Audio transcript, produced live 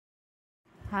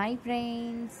Hi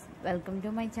friends, welcome to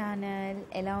my channel.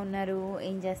 ఎలా ఉన్నారు,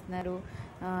 ఏం చేస్తున్నారు?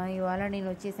 ఇవాళ నేను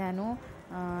వచ్చేసాను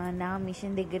నా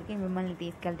మిషన్ దగ్గరికి మిమ్మల్ని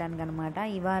తీసుకెళ్ళటానికి అనమాట.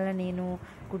 ఇవాళ నేను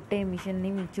కుట్టే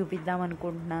మిషన్ని మీకు చూపిద్దాం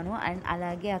అనుకుంటున్నాను. అండ్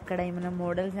అలాగే అక్కడ ఏమైనా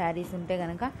మోడల్ శారీస్ ఉంటే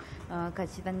కనుక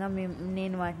ఖచ్చితంగా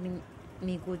నేను వాటిని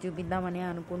మీకు చూపిద్దామని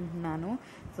అనుకుంటున్నాను.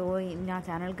 సో నా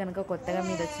ఛానల్ కనుక కొత్తగా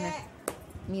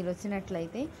మీరు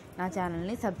వచ్చినట్లయితే నా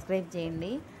ఛానల్ని సబ్స్క్రైబ్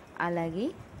చేయండి. అలాగే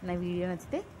నా వీడియో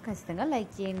నచ్చితే ఖచ్చితంగా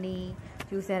లైక్ చేయండి.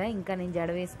 చూసారా, ఇంకా నేను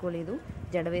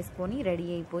జడ వేసుకొని రెడీ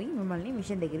అయిపోయి మిమ్మల్ని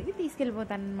మిషన్ దగ్గరికి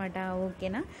తీసుకెళ్ళిపోతాను అనమాట.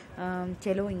 ఓకేనా?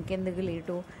 చలో ఇంకెందుకు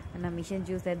లేటు, నా మిషన్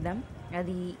చూసేద్దాం.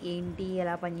 అది ఏంటి,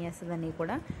 ఎలా పనిచేస్తుంది అని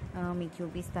కూడా మీకు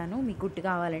చూపిస్తాను. మీకు కుట్టు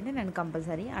కావాలంటే నన్ను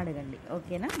కంపల్సరీ అడగండి.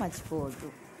 ఓకేనా? మర్చిపోవద్దు.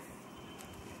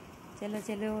 చలో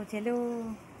చలో చలో.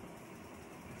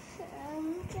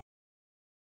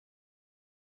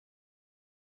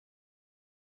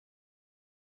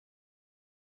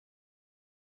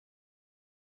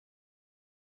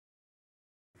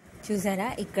 చూసారా,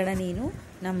 ఇక్కడ నేను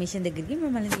నా మిషన్ దగ్గరికి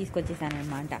మిమ్మల్ని తీసుకొచ్చేసాను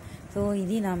అనమాట. సో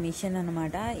ఇది నా మిషన్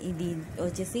అనమాట. ఇది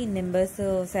వచ్చేసి నెంబర్స్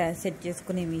సెట్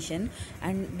చేసుకునే మిషన్.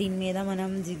 అండ్ దీని మీద మనం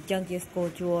జిగ్జాగ్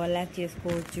చేసుకోవచ్చు, ఓవర్లాక్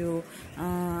చేసుకోవచ్చు,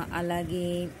 అలాగే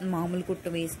మామూలు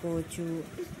కుట్టు వేసుకోవచ్చు.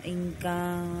 ఇంకా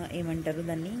ఏమంటారు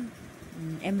దాన్ని,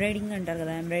 ఎంబ్రాయిడింగ్ అంటారు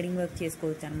కదా, ఎంబ్రాయిడింగ్ వర్క్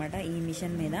చేసుకోవచ్చు అనమాట ఈ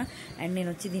మిషన్ మీద. అండ్ నేను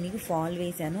వచ్చి దీనికి ఫాల్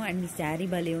వేసాను. అండ్ ఈ శారీ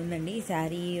భలే ఉందండి. ఈ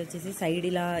శారీ వచ్చేసి సైడ్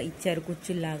ఇలా ఇచ్చారు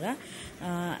కుచ్చుల్లాగా.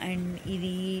 అండ్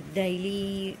ఇది డైలీ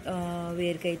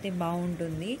వేర్కి అయితే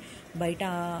బాగుంటుంది, బయట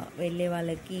వెళ్ళే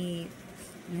వాళ్ళకి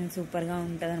సూపర్గా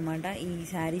ఉంటుంది అనమాట. ఈ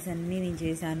శారీస్ అన్నీ నేను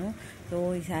చేశాను. సో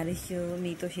ఈ శారీస్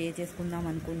మీతో షేర్ చేసుకుందాం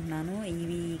అనుకుంటున్నాను.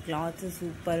 ఇవి క్లాత్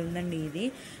సూపర్ ఉందండి.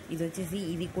 ఇది వచ్చేసి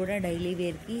ఇది కూడా డైలీ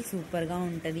వేర్కి సూపర్గా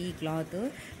ఉంటుంది ఈ క్లాత్.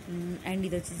 అండ్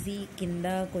ఇది వచ్చేసి కింద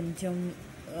కొంచెం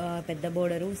పెద్ద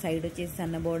బోర్డరు, సైడ్ వచ్చేసి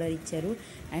సన్న బోర్డర్ ఇచ్చారు.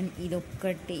 అండ్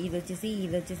ఇది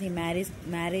వచ్చేసి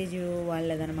మ్యారేజ్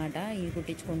వాళ్ళదనమాట. ఇది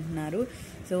కుట్టించుకుంటున్నారు.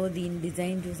 సో దీని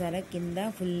డిజైన్ చూసారా, కింద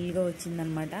ఫుల్గా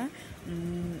వచ్చిందనమాట.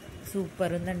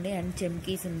 సూపర్ ఉందండి. అండ్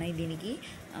చెమ్కీస్ ఉన్నాయి దీనికి.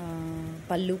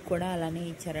 పళ్ళు కూడా అలానే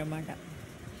ఇచ్చారనమాట.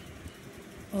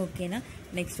 ఓకేనా?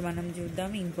 నెక్స్ట్ మనం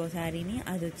చూద్దాం ఇంకో శారీని.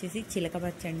 అది వచ్చేసి చిలక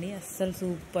పచ్చండి. అస్సలు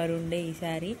సూపర్ ఉండే ఈ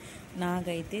శారీ.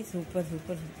 నాకైతే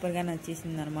సూపర్గా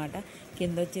నచ్చేసింది అనమాట.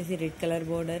 కింద వచ్చేసి రెడ్ కలర్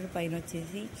బోర్డర్, పైన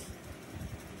వచ్చేసి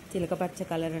చిలక పచ్చ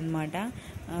కలర్ అనమాట.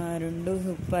 రెండు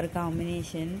సూపర్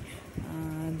కాంబినేషన్.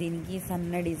 దీనికి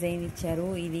సన్న డిజైన్ ఇచ్చారు.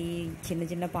 ఇది చిన్న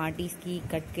చిన్న పార్టీస్కి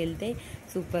కట్టుకెళ్తే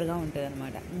సూపర్గా ఉంటుంది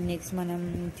అనమాట. నెక్స్ట్ మనం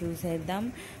చూసేద్దాం.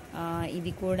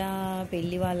 ఇది కూడా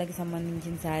పెళ్లి వాళ్ళకి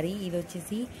సంబంధించిన శారీ. ఇది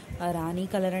వచ్చేసి రాణి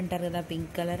కలర్ అంటారు కదా,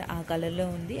 పింక్ కలర్, ఆ కలర్లో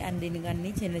ఉంది. అండ్ దీనికి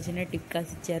అన్ని చిన్న చిన్న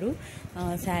టిప్కాస్ ఇచ్చారు.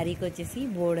 శారీకి వచ్చేసి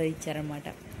బోర్డర్ ఇచ్చారనమాట.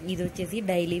 ఇది వచ్చేసి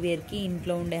డైలీ వేర్కి,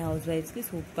 ఇంట్లో ఉండే హౌస్ వైఫ్స్కి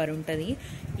సూపర్ ఉంటుంది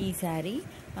ఈ శారీ.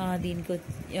 దీనికి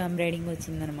ఎంబ్రాయిడింగ్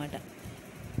వచ్చిందనమాట.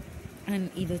 అండ్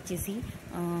ఇది వచ్చేసి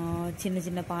చిన్న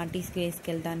చిన్న పార్టీస్కి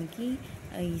వేసుకెళ్ళడానికి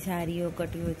ఈ శారీ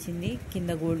ఒకటి వచ్చింది.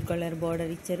 కింద గోల్డ్ కలర్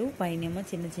బార్డర్ ఇచ్చారు, పైనేమో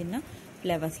చిన్న చిన్న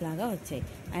ఫ్లవర్స్ లాగా వచ్చాయి.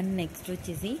 అండ్ నెక్స్ట్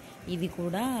వచ్చేసి ఇది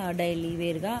కూడా డైలీ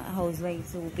వేర్గా హౌస్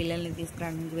వైఫ్స్ పిల్లల్ని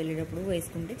తీసుకురావడానికి వెళ్ళేటప్పుడు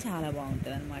వేసుకుంటే చాలా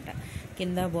బాగుంటుంది అనమాట.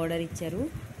 కింద బార్డర్ ఇచ్చారు.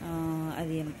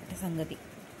 అది అనమాట సంగతి.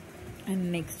 అండ్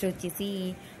నెక్స్ట్ వచ్చేసి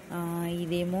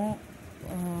ఇదేమో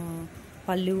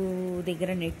పళ్ళు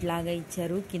దగ్గర నెట్ లాగా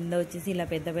ఇచ్చారు. కింద వచ్చేసి ఇలా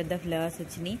పెద్ద పెద్ద ఫ్లవర్స్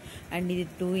వచ్చినాయి. అండ్ ఇది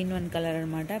 2-in-1 కలర్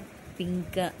అనమాట,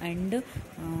 పింక్. అండ్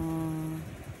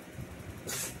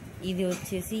ఇది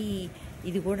వచ్చేసి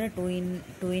ఇది కూడా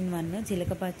 2-in-1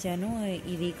 చిలక పచ్చాను.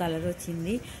 ఇది కలర్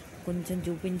వచ్చింది. కొంచెం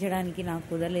చూపించడానికి నాకు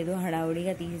కుదరలేదు,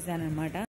 హడావుడిగా తీసేసాను అనమాట.